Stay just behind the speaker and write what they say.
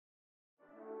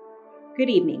Good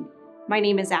evening. My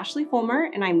name is Ashley Fulmer,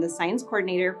 and I'm the Science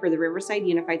Coordinator for the Riverside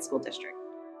Unified School District.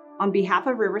 On behalf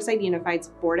of Riverside Unified's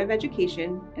Board of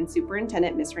Education and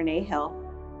Superintendent Ms. Renee Hill,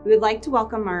 we would like to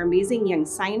welcome our amazing young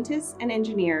scientists and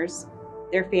engineers,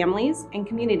 their families, and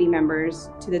community members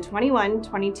to the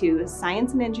 21-22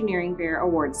 Science and Engineering Fair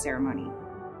Awards Ceremony.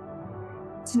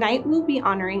 Tonight, we'll be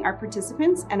honoring our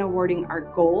participants and awarding our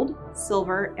gold,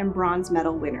 silver, and bronze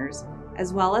medal winners,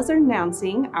 as well as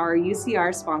announcing our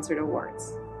UCR-sponsored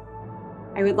awards.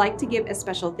 I would like to give a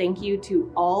special thank you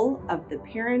to all of the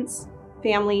parents,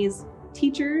 families,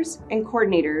 teachers, and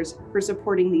coordinators for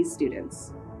supporting these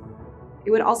students. I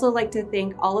would also like to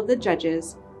thank all of the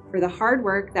judges for the hard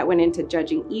work that went into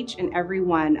judging each and every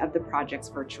one of the projects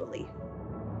virtually.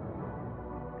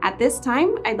 At this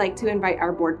time, I'd like to invite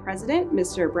our board president,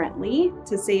 Mr. Brent Lee,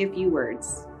 to say a few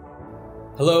words.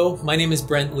 Hello, my name is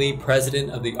Brent Lee,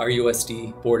 president of the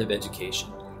RUSD Board of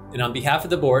Education. And on behalf of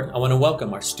the board, I want to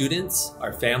welcome our students,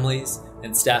 our families,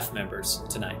 and staff members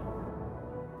tonight.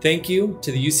 Thank you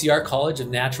to the UCR College of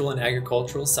Natural and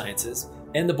Agricultural Sciences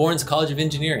and the Bournes College of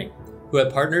Engineering, who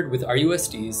have partnered with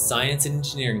RUSD's Science and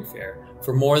Engineering Fair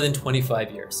for more than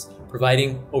 25 years,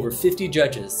 providing over 50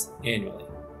 judges annually.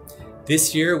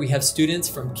 This year, we have students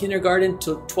from kindergarten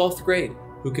to 12th grade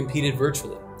who competed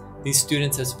virtually. These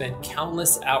students have spent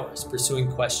countless hours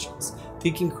pursuing questions,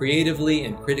 thinking creatively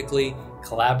and critically,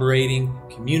 collaborating,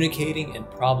 communicating, and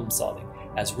problem solving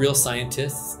as real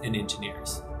scientists and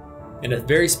engineers. And a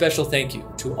very special thank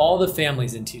you to all the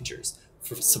families and teachers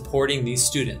for supporting these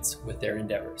students with their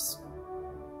endeavors.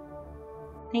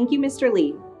 Thank you, Mr.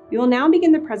 Lee. We will now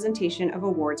begin the presentation of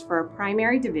awards for our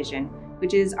primary division,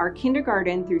 which is our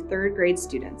kindergarten through 3rd grade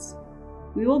students.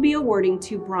 We will be awarding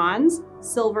 2 bronze,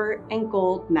 silver, and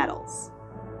gold medals.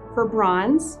 For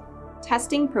bronze,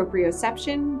 Testing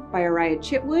Proprioception by Araya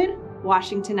Chitwood,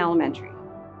 Washington Elementary.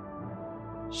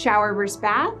 Shower vs.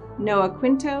 Bath, Noah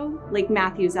Quinto, Lake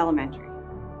Matthews Elementary.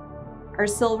 Our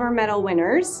silver medal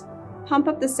winners, Pump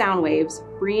Up the Sound Waves,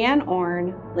 Brianne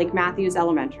Orn, Lake Matthews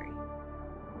Elementary.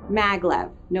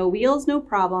 Maglev, No Wheels, No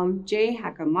Problem, J.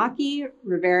 Hakamaki,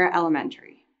 Rivera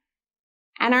Elementary.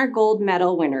 And our gold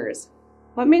medal winners,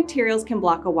 What materials can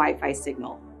block a Wi-Fi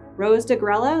signal? Rose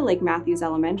DeGrella, Lake Matthews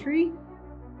Elementary.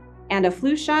 And a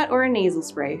flu shot or a nasal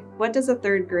spray, what does a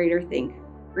 3rd grader think?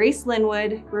 Grace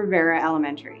Linwood, Rivera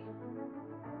Elementary.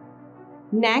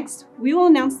 Next, we will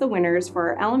announce the winners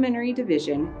for our elementary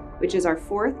division, which is our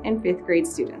 4th and 5th grade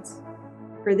students.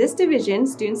 For this division,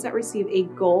 students that receive a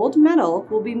gold medal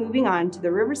will be moving on to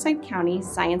the Riverside County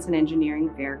Science and Engineering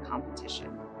Fair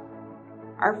competition.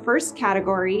 Our first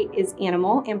category is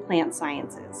Animal and Plant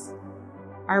Sciences.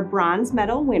 Our bronze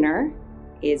medal winner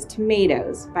is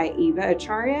Tomatoes by Eva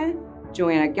Acharya,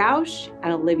 Joanna Gausch,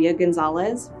 and Olivia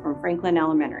Gonzalez from Franklin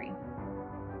Elementary.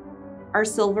 Our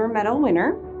silver medal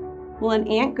winner, Will an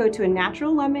ant go to a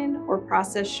natural lemon or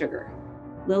processed sugar?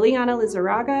 Liliana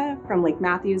Lizarraga from Lake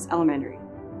Matthews Elementary.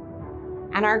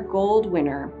 And our gold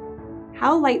winner,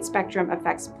 How Light Spectrum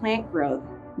Affects Plant Growth,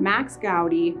 Max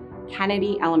Gowdy,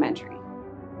 Kennedy Elementary.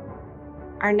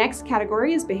 Our next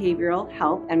category is Behavioral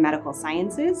Health and Medical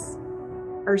Sciences.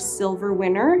 Our silver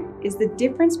winner is the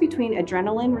difference between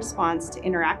adrenaline response to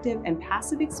interactive and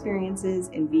passive experiences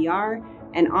in VR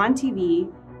and on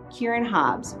TV, Kieran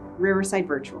Hobbs, Riverside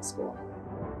Virtual School.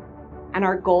 And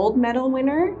our gold medal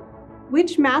winner,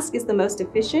 Which mask is the most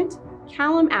efficient?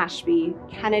 Callum Ashby,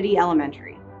 Kennedy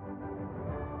Elementary.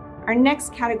 Our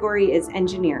next category is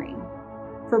Engineering.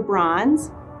 For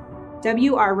bronze,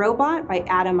 WR Robot by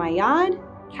Adam Ayad,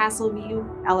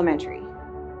 Castleview Elementary.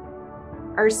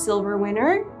 Our silver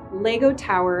winner, Lego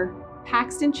Tower,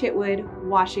 Paxton Chitwood,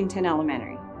 Washington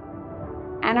Elementary.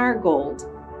 And our gold,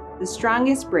 The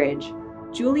Strongest Bridge,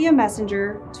 Julia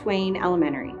Messenger, Twain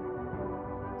Elementary.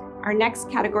 Our next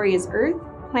category is Earth,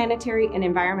 Planetary, and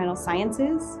Environmental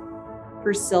Sciences.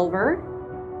 For silver,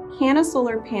 Can a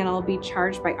Solar Panel Be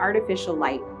Charged by Artificial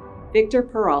Light? Victor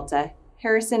Peralta,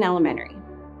 Harrison Elementary.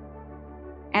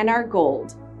 And our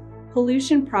gold,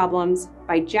 Pollution Problems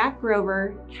by Jack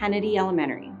Grover, Kennedy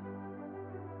Elementary.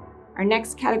 Our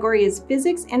next category is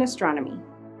Physics and Astronomy.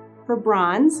 For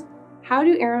bronze, How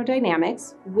do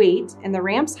aerodynamics, weight, and the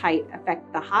ramp's height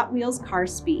affect the Hot Wheels car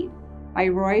speed? By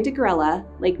Roy DeGrella,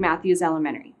 Lake Matthews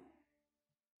Elementary.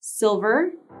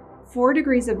 Silver, 4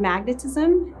 Degrees of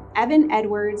Magnetism, Evan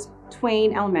Edwards,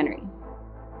 Twain Elementary.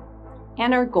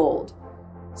 And our gold,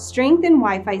 Strength in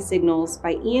Wi-Fi Signals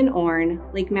by Ian Orn,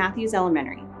 Lake Matthews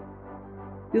Elementary.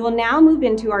 We will now move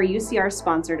into our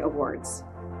UCR-sponsored awards.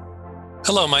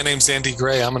 Hello, my name's Andy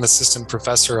Gray. I'm an assistant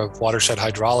professor of watershed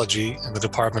hydrology in the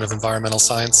Department of Environmental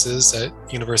Sciences at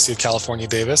University of California,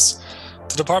 Davis.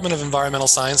 The Department of Environmental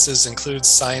Sciences includes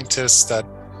scientists that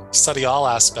study all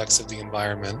aspects of the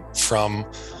environment, from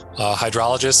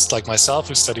hydrologists like myself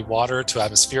who study water, to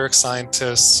atmospheric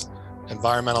scientists,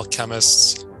 environmental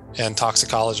chemists, and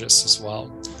toxicologists as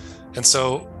well. And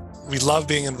so we love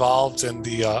being involved in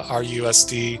the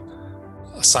RUSD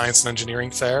Science and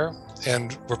Engineering Fair,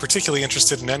 and we're particularly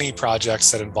interested in any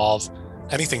projects that involve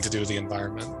anything to do with the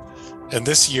environment. And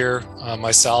this year,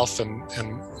 myself and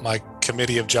my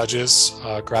committee of judges,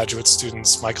 graduate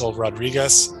students Michael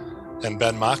Rodriguez and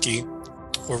Ben Maki,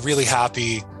 we're really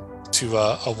happy to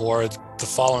award the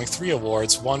following 3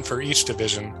 awards, one for each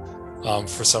division,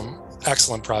 for some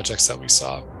excellent projects that we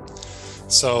saw.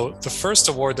 So the first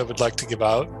award that we'd like to give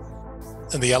out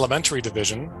in the elementary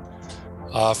division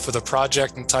for the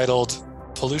project entitled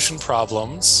Pollution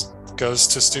Problems goes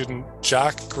to student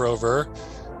Jack Grover.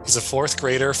 He's a 4th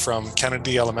grader from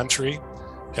Kennedy Elementary,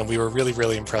 and we were really,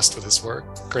 really impressed with his work.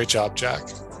 Great job, Jack.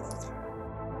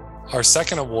 Our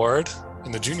second award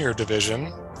in the junior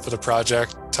division for the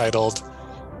project titled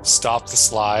Stop the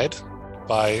Slide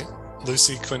by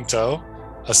Lucy Quinto,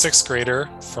 a 6th grader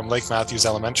from Lake Matthews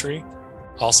Elementary.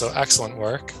 Also excellent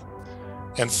work.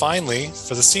 And finally,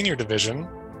 for the senior division,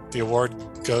 the award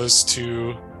goes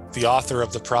to the author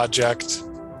of the project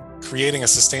Creating a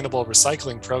Sustainable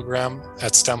Recycling Program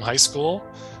at STEM High School,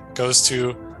 goes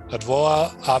to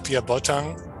Adwoa Apia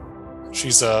Botang.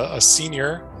 She's a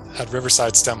senior at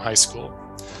Riverside STEM High School.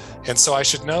 And so I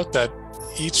should note that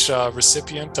each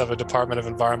recipient of a Department of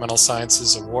Environmental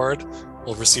Sciences award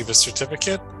will receive a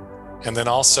certificate, and then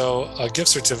also a gift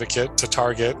certificate to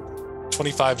Target,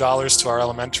 $25 to our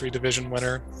elementary division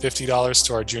winner, $50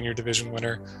 to our junior division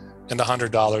winner, and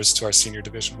 $100 to our senior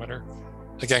division winner.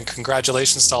 Again,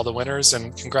 congratulations to all the winners,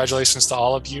 and congratulations to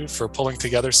all of you for pulling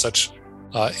together such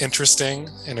interesting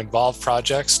and involved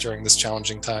projects during this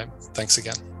challenging time. Thanks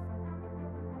again.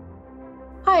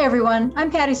 Hi everyone,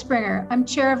 I'm Patty Springer. I'm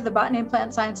chair of the Botany and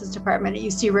Plant Sciences Department at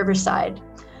UC Riverside.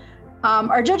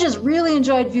 Our judges really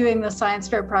enjoyed viewing the science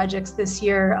fair projects this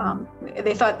year.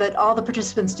 They thought that all the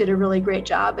participants did a really great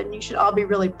job, and you should all be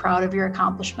really proud of your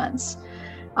accomplishments.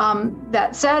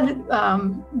 That said,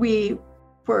 we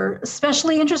were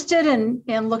especially interested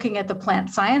in looking at the plant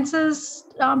sciences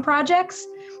projects,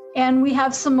 and we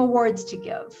have some awards to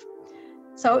give.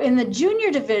 So in the junior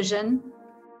division,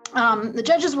 the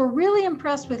judges were really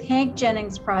impressed with Hank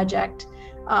Jennings' project.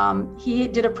 He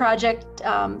did a project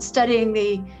studying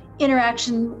the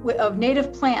interaction of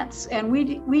native plants and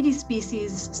weedy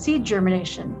species seed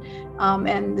germination.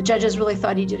 And the judges really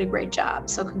thought he did a great job.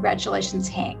 So congratulations,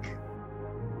 Hank.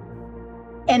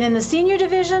 And in the senior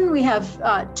division, we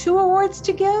have 2 awards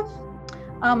to give.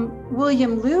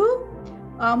 William Liu.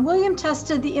 William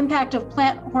tested the impact of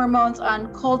plant hormones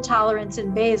on cold tolerance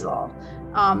in basil.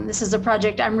 This is a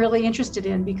project I'm really interested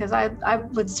in because I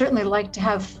would certainly like to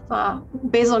have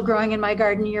basil growing in my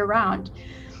garden year round.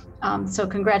 So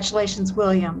congratulations,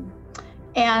 William.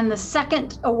 And the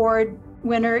second award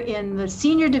winner in the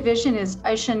senior division is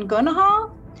Aishan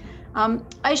Gunahal.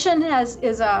 Aishan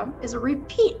is a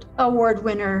repeat award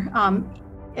winner.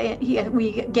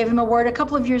 We gave him an award a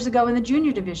couple of years ago in the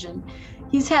junior division.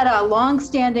 He's had a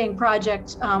long-standing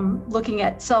project looking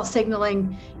at cell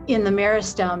signaling in the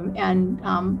meristem and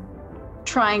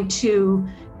trying to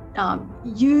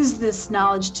use this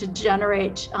knowledge to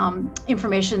generate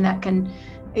information that can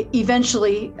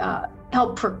eventually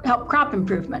help crop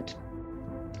improvement.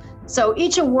 So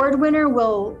each award winner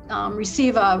will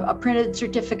receive a printed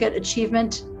certificate of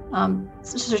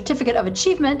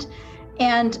achievement,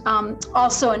 and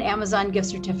also an Amazon gift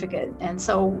certificate. And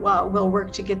so we'll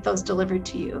work to get those delivered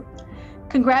to you.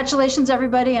 Congratulations,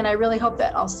 everybody, and I really hope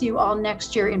that I'll see you all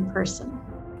next year in person.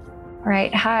 All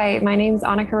right. Hi, my name is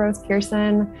Annika Rose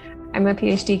Pearson. I'm a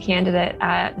PhD candidate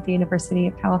at the University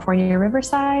of California,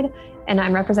 Riverside, and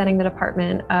I'm representing the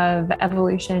Department of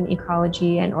Evolution,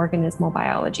 Ecology, and Organismal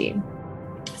Biology.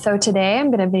 So today I'm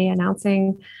going to be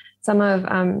announcing some of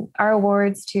our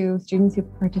awards to students who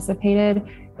participated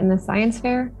in the science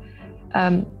fair.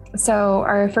 So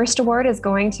our first award is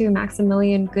going to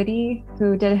Maximilian Goody,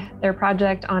 who did their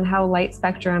project on how light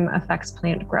spectrum affects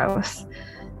plant growth.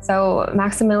 So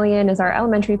Maximilian is our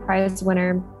elementary prize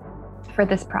winner for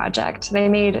this project. They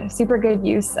made super good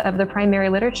use of the primary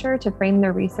literature to frame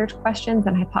their research questions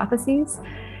and hypotheses.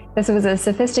 This was a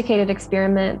sophisticated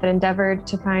experiment that endeavored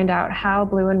to find out how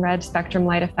blue and red spectrum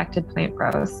light affected plant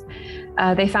growth.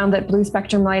 They found that blue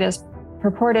spectrum light is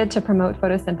purported to promote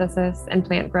photosynthesis and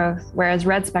plant growth, whereas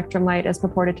red spectrum light is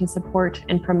purported to support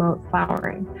and promote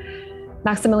flowering.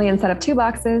 Maximilian set up 2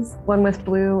 boxes, one with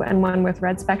blue and one with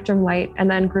red spectrum light, and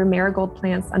then grew marigold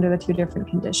plants under the 2 different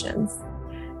conditions.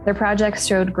 Their projects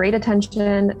showed great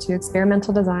attention to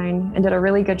experimental design and did a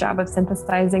really good job of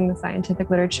synthesizing the scientific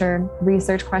literature,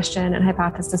 research question and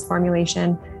hypothesis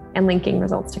formulation, and linking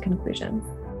results to conclusions.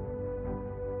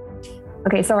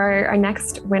 Okay, so our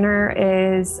next winner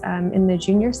is in the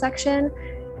junior section,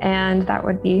 and that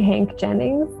would be Hank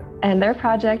Jennings. And their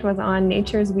project was on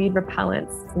nature's weed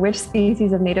repellents, which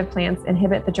species of native plants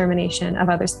inhibit the germination of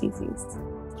other species.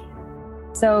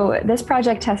 So this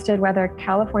project tested whether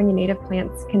California native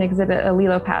plants can exhibit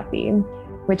allelopathy,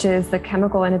 which is the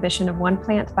chemical inhibition of one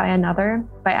plant by another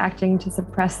by acting to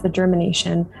suppress the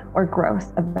germination or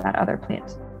growth of that other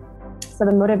plant. So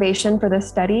the motivation for this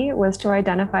study was to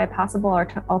identify possible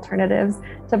alternatives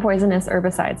to poisonous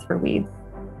herbicides for weeds.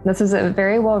 This is a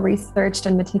very well-researched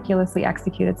and meticulously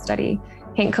executed study.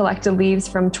 Hank collected leaves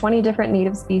from 20 different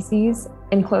native species,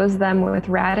 enclosed them with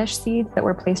radish seeds that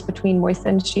were placed between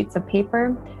moistened sheets of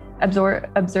paper,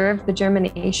 observed the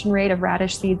germination rate of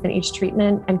radish seeds in each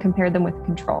treatment, and compared them with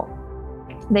control.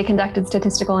 They conducted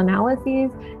statistical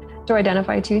analyses to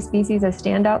identify 2 species as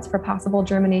standouts for possible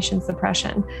germination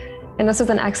suppression. And this was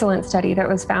an excellent study that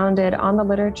was founded on the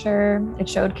literature. It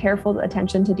showed careful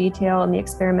attention to detail in the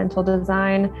experimental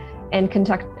design, and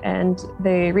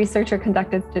the researcher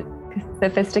conducted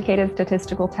sophisticated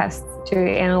statistical tests to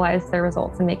analyze their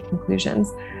results and make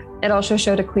conclusions. It also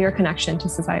showed a clear connection to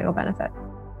societal benefit.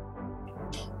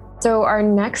 So our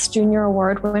next junior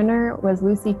award winner was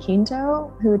Lucy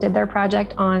Quinto, who did their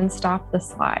project on Stop the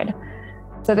Slide.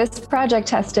 So this project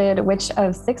tested which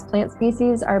of 6 plant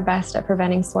species are best at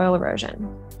preventing soil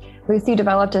erosion. Lucy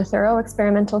developed a thorough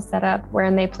experimental setup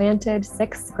wherein they planted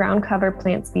 6 ground cover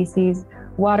plant species,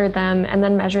 watered them, and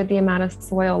then measured the amount of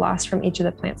soil lost from each of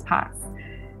the plant's pots.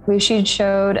 Lucy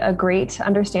showed a great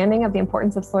understanding of the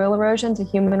importance of soil erosion to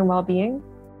human well-being.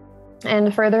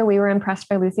 And further, we were impressed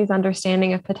by Lucy's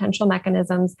understanding of potential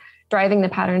mechanisms driving the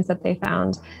patterns that they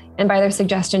found, and by their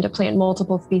suggestion to plant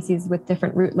multiple species with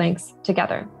different root lengths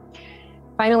together.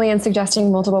 Finally, in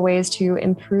suggesting multiple ways to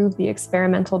improve the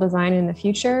experimental design in the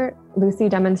future, Lucy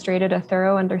demonstrated a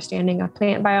thorough understanding of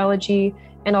plant biology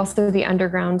and also the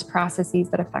underground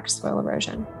processes that affect soil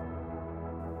erosion.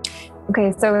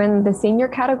 Okay, so in the senior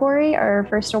category, our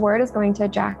first award is going to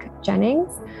Jack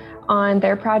Jennings on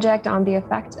their project on the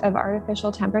effect of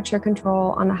artificial temperature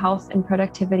control on the health and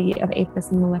productivity of Apis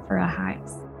mellifera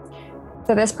hives.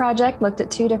 So this project looked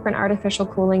at 2 different artificial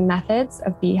cooling methods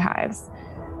of beehives.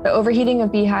 The overheating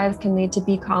of beehives can lead to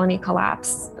bee colony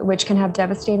collapse, which can have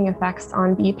devastating effects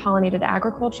on bee-pollinated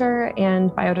agriculture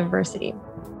and biodiversity.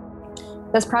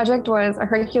 This project was a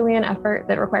Herculean effort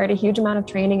that required a huge amount of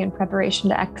training and preparation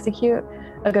to execute,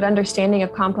 a good understanding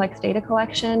of complex data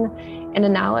collection and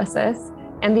analysis,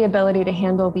 and the ability to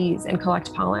handle bees and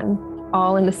collect pollen,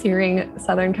 all in the searing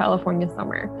Southern California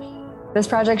summer. This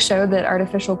project showed that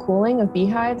artificial cooling of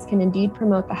beehives can indeed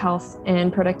promote the health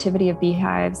and productivity of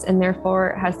beehives, and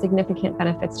therefore has significant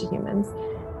benefits to humans.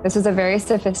 This is a very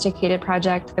sophisticated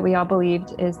project that we all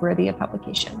believed is worthy of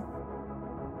publication.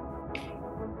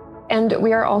 And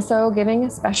we are also giving a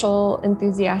special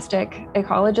enthusiastic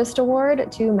ecologist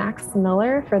award to Max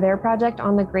Miller for their project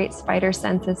on the Great Spider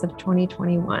Census of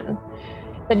 2021.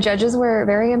 The judges were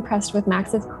very impressed with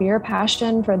Max's clear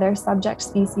passion for their subject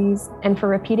species and for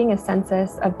repeating a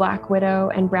census of black widow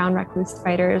and brown recluse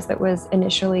spiders that was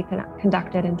initially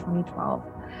conducted in 2012.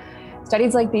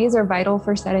 Studies like these are vital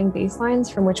for setting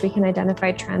baselines from which we can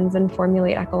identify trends and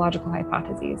formulate ecological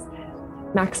hypotheses.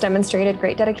 Max demonstrated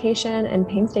great dedication and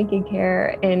painstaking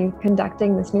care in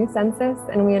conducting this new census,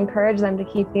 and we encourage them to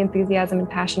keep the enthusiasm and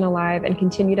passion alive and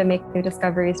continue to make new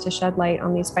discoveries to shed light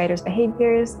on these spiders'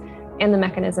 behaviors and the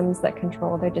mechanisms that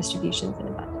control their distributions and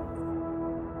abundance.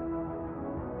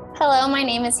 Hello, my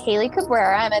name is Haley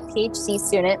Cabrera. I'm a PhD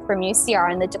student from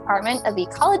UCR in the Department of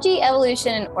Ecology,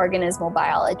 Evolution, and Organismal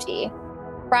Biology.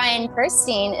 Brian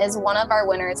Kirstein is one of our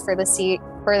winners for the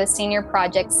senior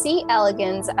project C.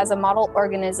 elegans as a model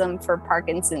organism for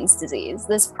Parkinson's disease.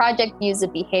 This project used a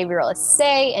behavioral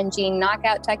assay and gene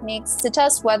knockout techniques to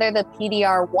test whether the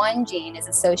PDR1 gene is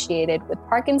associated with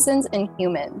Parkinson's in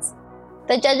humans.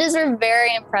 The judges were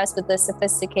very impressed with this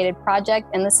sophisticated project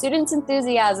and the students'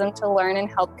 enthusiasm to learn and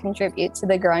help contribute to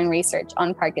the growing research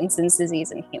on Parkinson's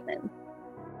disease in humans.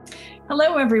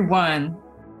 Hello, everyone.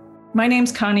 My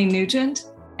name's Connie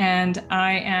Nugent, and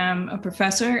I am a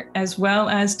professor as well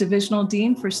as Divisional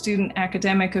Dean for Student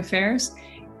Academic Affairs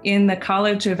in the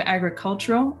College of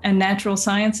Agricultural and Natural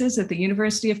Sciences at the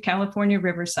University of California,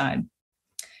 Riverside.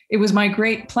 It was my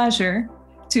great pleasure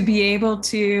to be able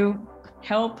to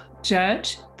help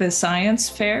judge the science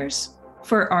fairs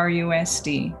for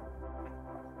RUSD.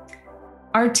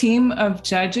 Our team of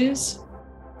judges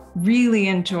really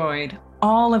enjoyed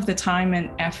all of the time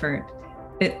and effort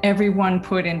that everyone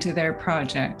put into their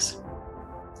projects.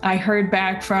 I heard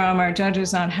back from our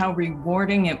judges on how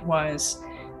rewarding it was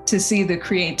to see the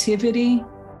creativity,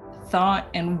 thought,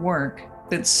 and work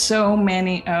that so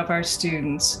many of our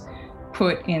students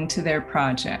put into their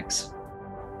projects.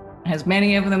 As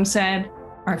many of them said,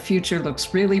 our future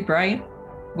looks really bright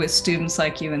with students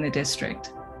like you in the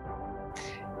district.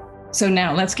 So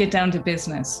now let's get down to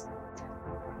business.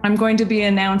 I'm going to be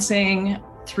announcing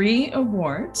 3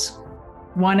 awards,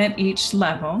 1 at each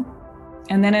level,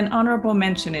 and then an honorable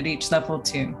mention at each level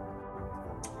too.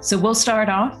 So we'll start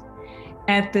off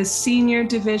at the senior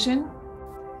division.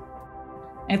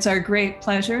 It's our great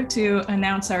pleasure to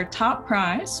announce our top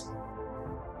prize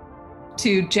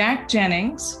to Jack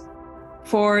Jennings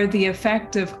for the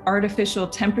effect of artificial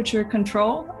temperature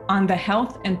control on the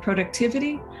health and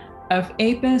productivity of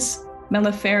Apis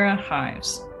mellifera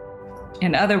hives.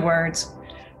 In other words,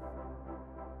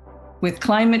 with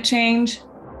climate change,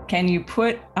 can you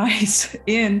put ice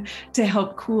in to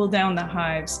help cool down the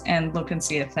hives, and look and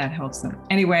see if that helps them?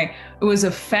 Anyway, it was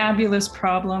a fabulous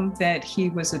problem that he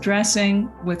was addressing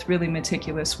with really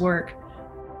meticulous work,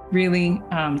 really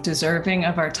deserving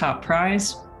of our top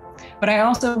prize. But I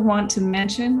also want to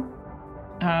mention,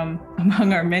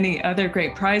 among our many other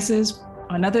great prizes,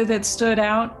 another that stood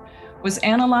out was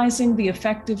analyzing the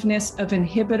effectiveness of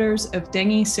inhibitors of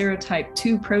dengue serotype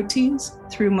 2 proteins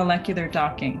through molecular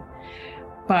docking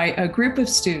by a group of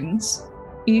students,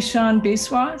 Ishan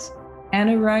Biswas,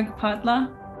 Anurag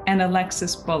Patla, and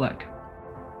Alexis Bullock.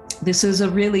 This is a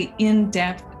really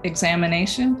in-depth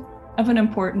examination of an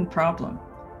important problem.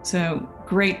 So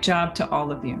great job to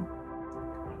all of you.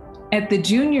 At the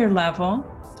junior level,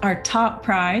 our top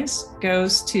prize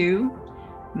goes to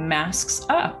Masks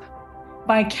Up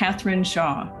by Catherine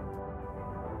Shaw.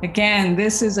 Again,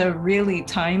 this is a really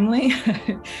timely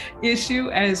issue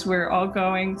as we're all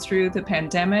going through the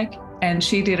pandemic, and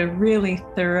she did a really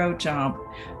thorough job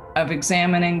of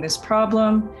examining this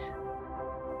problem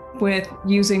with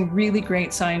using really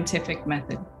great scientific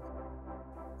method.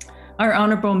 Our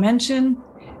honorable mention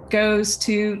goes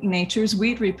to Nature's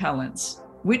Weed Repellents.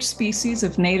 Which species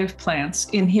of native plants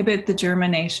inhibit the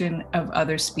germination of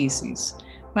other species?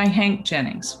 By Hank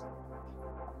Jennings.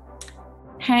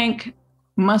 Hank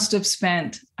must have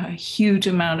spent a huge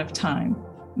amount of time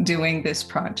doing this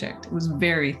project. It was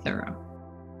very thorough.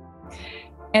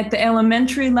 At the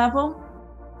elementary level,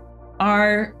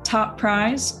 our top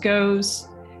prize goes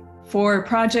for a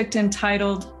project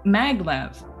entitled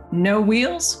Maglev, No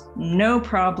Wheels, No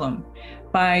Problem,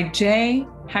 by Jay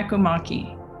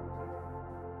Hakomaki.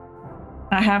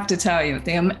 I have to tell you, at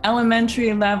the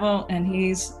elementary level, and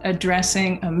he's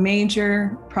addressing a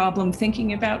major problem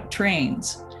thinking about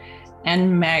trains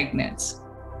and magnets.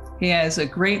 He has a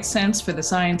great sense for the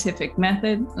scientific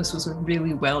method. This was a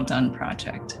really well done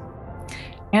project.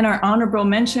 And our honorable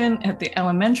mention at the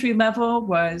elementary level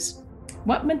was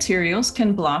What Materials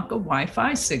Can Block a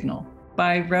Wi-Fi Signal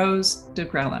by Rose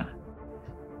DeGrella.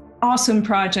 Awesome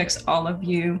projects, all of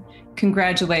you.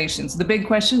 Congratulations. The big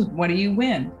question is, what do you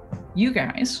win? You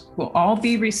guys will all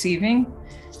be receiving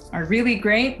our really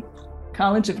great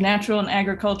College of Natural and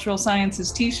Agricultural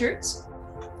Sciences t-shirts,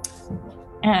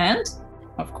 and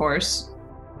of course,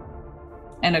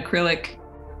 an acrylic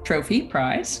trophy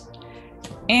prize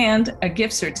and a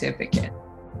gift certificate.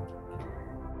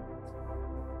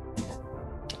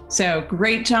 So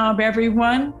great job,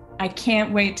 everyone. I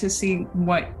can't wait to see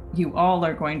what you all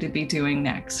are going to be doing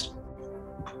next.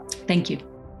 Thank you.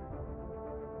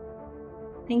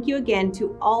 Thank you again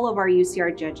to all of our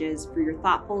UCR judges for your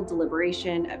thoughtful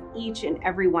deliberation of each and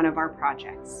every one of our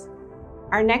projects.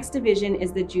 Our next division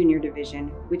is the junior division,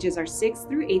 which is our 6th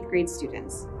through 8th grade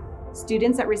students.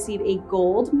 Students that receive a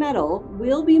gold medal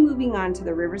will be moving on to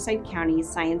the Riverside County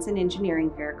Science and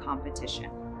Engineering Fair competition.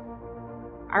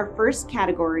 Our first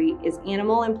category is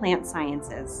Animal and Plant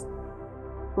Sciences.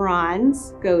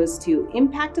 Bronze goes to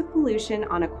Impact of Pollution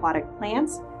on Aquatic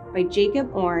Plants by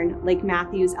Jacob Orn, Lake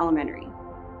Matthews Elementary.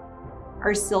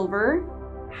 Our silver,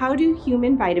 How Do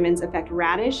Human Vitamins Affect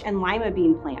Radish and Lima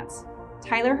Bean Plants?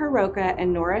 Tyler Hiroka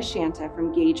and Nora Shanta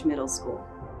from Gage Middle School.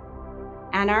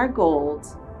 And our gold,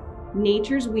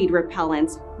 Nature's Weed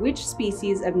Repellents, Which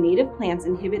Species of Native Plants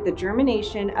Inhibit the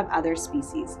Germination of Other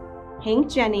Species? Hank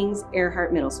Jennings,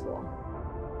 Earhart Middle School.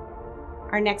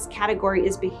 Our next category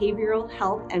is Behavioral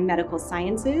Health and Medical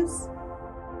Sciences.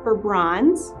 For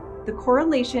bronze, the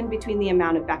correlation between the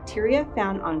amount of bacteria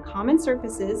found on common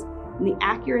surfaces and the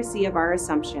accuracy of our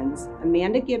assumptions,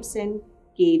 Amanda Gibson,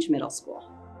 Gage Middle School.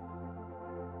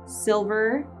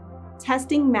 Silver,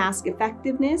 testing mask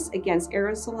effectiveness against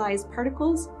aerosolized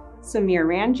particles Samir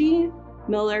Ranji,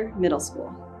 Miller Middle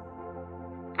School.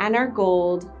 And our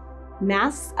gold,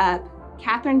 Masks Up,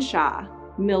 Catherine Shaw,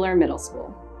 Miller Middle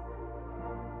School.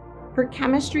 For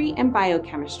chemistry and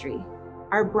biochemistry,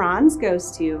 our bronze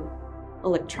goes to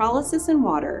Electrolysis in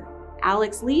Water,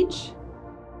 Alex Leach,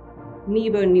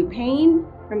 Nebo Newpain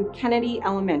from Kennedy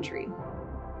Elementary.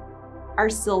 Our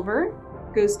silver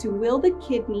goes to Will the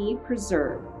Kidney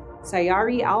Preserve,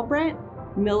 Sayari Albrecht,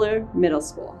 Miller Middle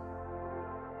School.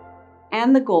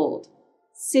 And the gold,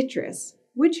 Citrus,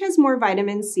 which has more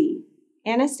vitamin C,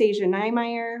 Anastasia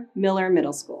Niemeyer, Miller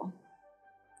Middle School.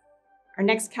 Our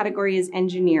next category is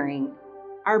engineering.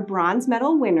 Our bronze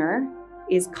medal winner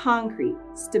is Concrete,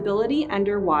 Stability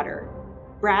Underwater,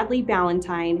 Bradley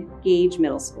Ballantyne, Gage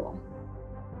Middle School.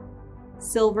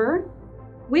 Silver,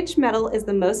 which metal is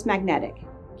the most magnetic?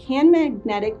 Can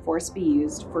magnetic force be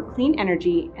used for clean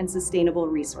energy and sustainable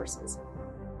resources?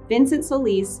 Vincent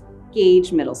Solis,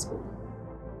 Gage Middle School.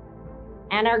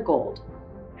 And our gold,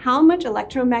 how much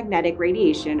electromagnetic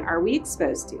radiation are we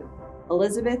exposed to?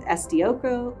 Elizabeth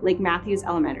Estioko, Lake Matthews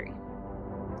Elementary.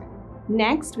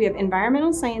 Next, we have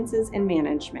Environmental Sciences and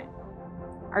Management.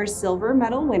 Our silver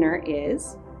medal winner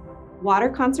is Water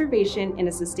Conservation in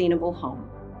a Sustainable Home,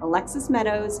 Alexis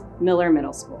Meadows, Miller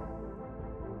Middle School.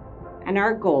 And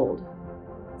our gold,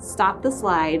 Stop the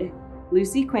Slide,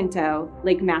 Lucy Quinto,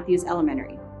 Lake Matthews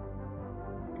Elementary.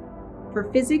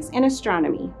 For physics and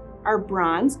astronomy, our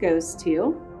bronze goes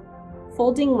to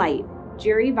Folding Light,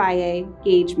 Jerry Valle,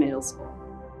 Gage Middle School.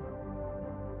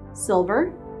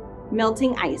 Silver,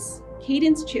 Melting Ice,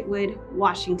 Cadence Chitwood,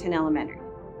 Washington Elementary.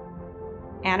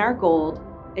 And our gold,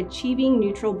 Achieving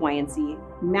Neutral Buoyancy,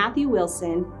 Matthew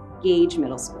Wilson, Gage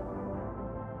Middle School.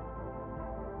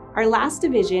 Our last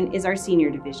division is our senior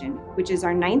division, which is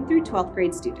our 9th through 12th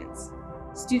grade students.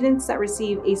 Students that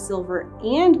receive a silver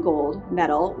and gold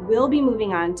medal will be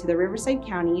moving on to the Riverside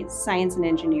County Science and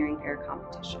Engineering Fair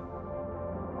competition.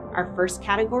 Our first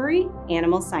category,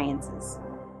 Animal Sciences.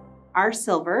 Our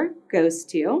silver goes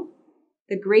to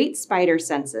The Great Spider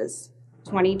Census,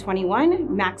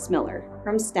 2021, Max Miller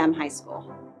from STEM High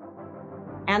School.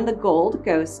 And the gold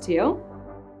goes to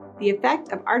The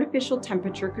Effect of Artificial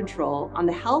Temperature Control on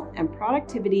the Health and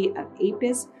Productivity of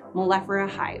Apis mellifera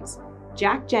Hives,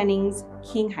 Jack Jennings,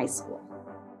 King High School.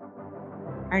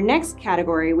 Our next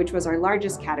category, which was our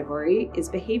largest category, is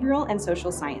Behavioral and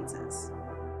Social Sciences.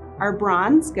 Our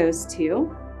bronze goes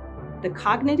to The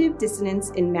Cognitive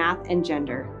Dissonance in Math and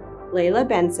Gender, Layla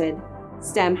Benson,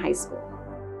 STEM High School.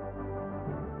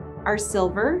 Our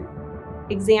silver,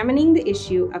 Examining the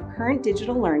Issue of Current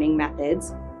Digital Learning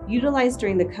Methods Utilized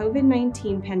During the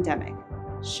COVID-19 Pandemic,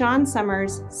 Sean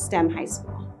Summers, STEM High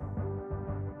School.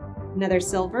 Another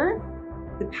silver,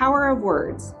 The Power of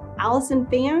Words, Allison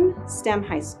Pham, STEM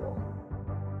High School.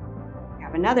 We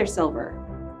have another silver,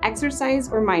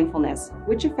 Exercise or Mindfulness,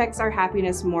 Which Affects Our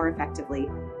Happiness More Effectively,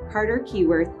 Carter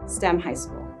Keyworth, STEM High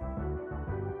School.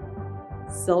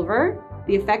 Silver,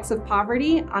 The Effects of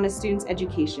Poverty on a Student's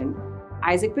Education,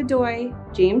 Isaac Bedoy,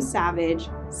 James Savage,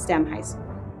 STEM High School.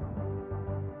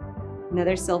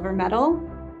 Another silver medal,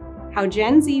 How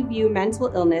Gen Z View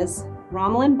Mental Illness,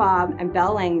 Romelin Bob and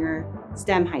Belle Langer,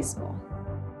 STEM High School.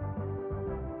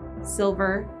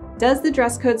 Silver, Does the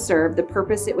Dress Code Serve the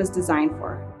Purpose it was designed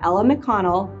for? Ella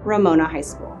McConnell, Ramona High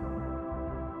School.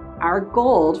 Our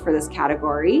gold for this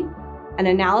category, An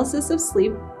Analysis of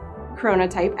Sleep,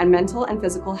 Chronotype, and Mental and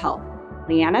Physical Health,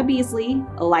 Leanna Beasley,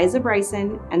 Eliza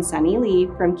Bryson, and Sunny Lee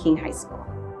from King High School.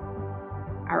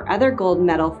 Our other gold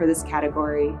medal for this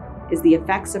category is The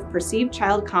Effects of Perceived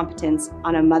Child Competence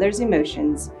on a Mother's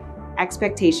Emotions,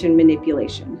 Expectation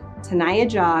Manipulation, Tanaya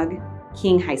Jog,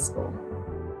 King High School.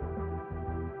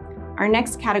 Our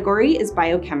next category is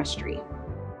Biochemistry.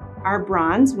 Our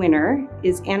bronze winner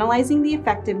is Analyzing the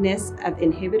Effectiveness of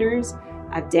Inhibitors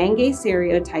of Dengue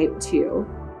Serotype 2,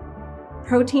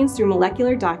 Proteins Through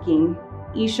Molecular Docking,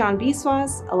 Ishan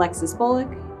Biswas, Alexis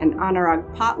Bullock, and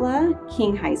Anurag Patla,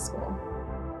 King High School.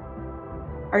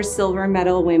 Our silver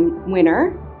medal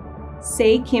winner,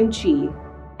 Sei Kim Chi,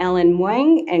 Ellen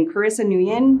Muang, and Carissa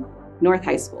Nguyen, North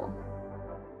High School.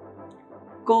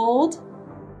 Gold,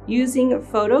 Using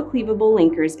photocleavable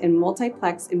linkers in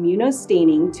multiplex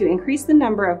immunostaining to increase the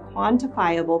number of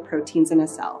quantifiable proteins in a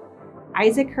cell,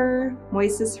 Isaac Herr,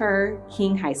 Moises Herr,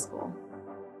 King High School.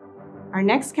 Our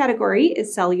next category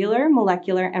is Cellular,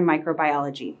 Molecular, and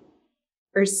Microbiology.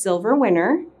 Our silver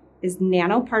winner is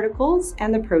Nanoparticles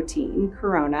and the Protein,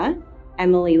 Corona,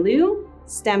 Emily Liu,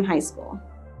 STEM High School.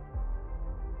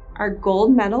 Our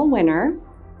gold medal winner,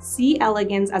 C.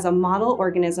 elegans as a model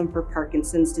organism for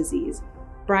Parkinson's disease,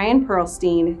 Brian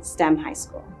Perlstein, STEM High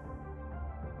School.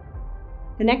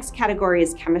 The next category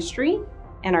is chemistry,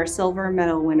 and our silver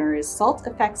medal winner is Salt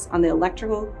Effects on the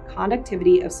Electrical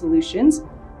Conductivity of Solutions,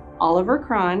 Oliver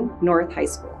Cron, North High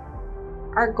School.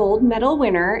 Our gold medal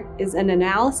winner is an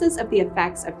analysis of the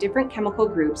effects of different chemical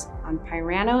groups on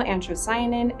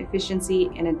pyranoanthocyanin efficiency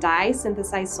in a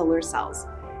dye-synthesized solar cells,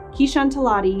 Keishan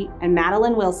Talati and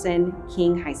Madeline Wilson,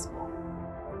 King High School.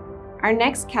 Our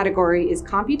next category is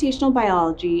computational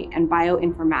biology and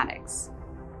bioinformatics.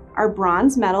 Our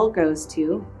bronze medal goes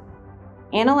to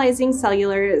analyzing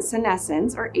cellular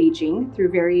senescence or aging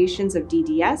through variations of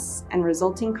DDS and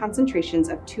resulting concentrations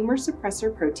of tumor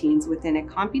suppressor proteins within a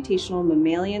computational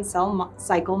mammalian cell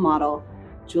cycle model,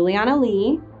 Juliana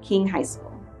Lee, King High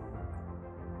School.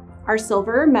 Our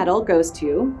silver medal goes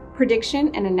to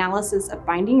prediction and analysis of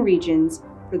binding regions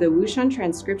for the Wushan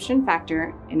transcription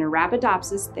factor in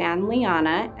Arabidopsis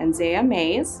thaliana and Zaya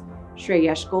Mays,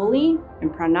 Shreyesh Goli,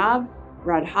 and Pranav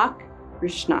Radhak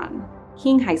Krishnan,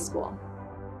 King High School.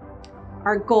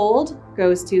 Our gold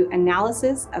goes to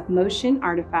analysis of motion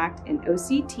artifact in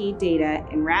OCT data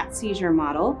in rat seizure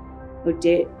model,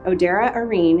 Odera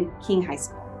Areen, King High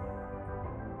School.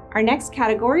 Our next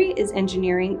category is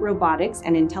engineering, robotics,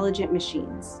 and intelligent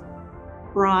machines.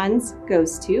 Bronze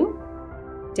goes to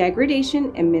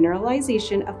degradation and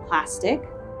mineralization of plastic,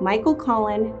 Michael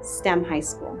Collin, STEM High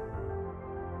School.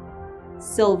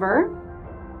 Silver,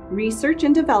 research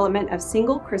and development of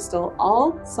single crystal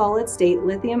all solid state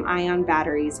lithium ion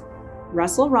batteries,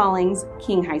 Russell Rawlings,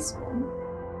 King High School.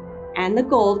 And the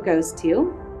gold goes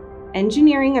to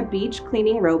engineering a beach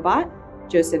cleaning robot,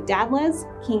 Joseph Dadles,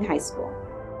 King High School.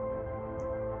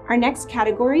 Our next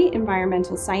category,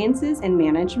 environmental sciences and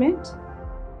management.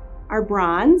 Our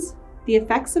bronze, the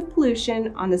effects of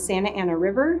pollution on the Santa Ana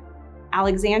River,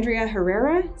 Alexandria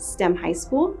Herrera, STEM High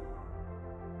School.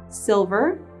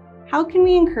 Silver, how can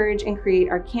we encourage and create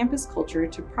our campus culture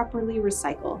to properly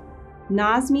recycle?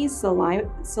 Nazmi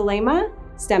Salema,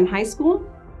 STEM High School.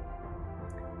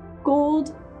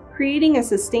 Gold, creating a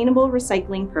sustainable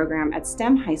recycling program at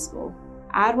STEM High School.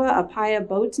 Adwa Apaya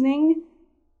Boatning,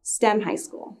 STEM High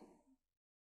School.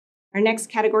 Our next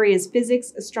category is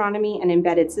physics, astronomy, and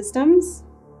embedded systems.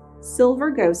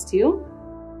 Silver goes to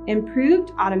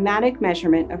improved automatic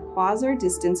measurement of quasar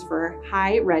distance for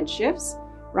high redshifts,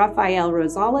 Rafael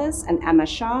Rosales and Emma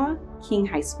Shaw, King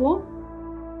High School.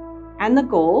 And the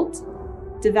gold,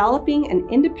 developing an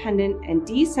independent and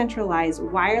decentralized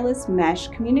wireless mesh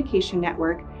communication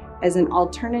network as an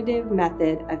alternative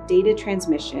method of data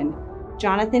transmission,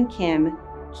 Jonathan Kim,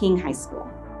 King High School.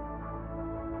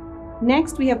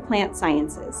 Next, we have plant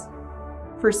sciences.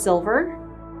 For silver,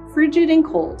 frigid and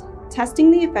cold, testing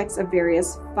the effects of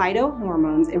various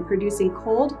phytohormones in producing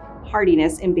cold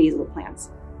hardiness in basil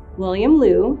plants, William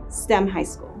Liu, STEM High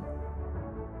School.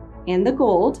 And the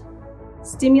gold,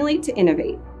 stimulate to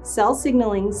innovate, cell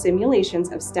signaling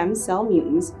simulations of stem cell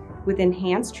mutants with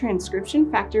enhanced transcription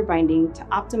factor binding to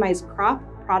optimize crop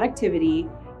productivity,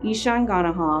 Ishan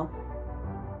Ganahal,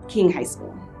 King High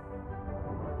School.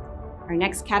 Our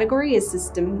next category is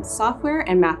system software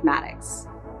and mathematics.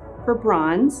 For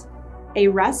bronze, a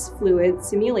RES fluid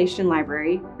simulation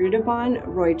library, Ridhaban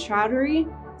Roy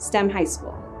Chowdhury, STEM High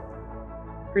School.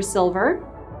 For silver,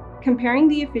 comparing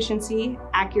the efficiency,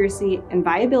 accuracy, and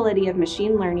viability of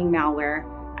machine learning malware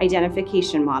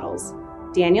identification models,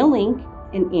 Daniel Link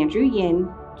and Andrew Yin,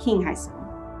 King High School.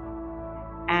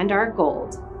 And our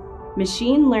gold,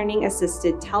 machine learning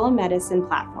assisted telemedicine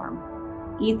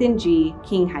platform, Ethan G.,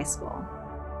 King High School.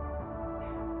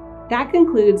 That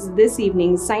concludes this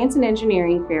evening's Science and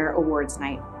Engineering Fair Awards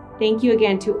Night. Thank you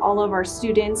again to all of our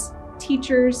students,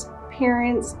 teachers,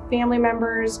 parents, family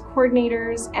members,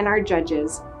 coordinators, and our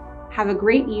judges. Have a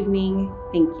great evening.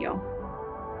 Thank you.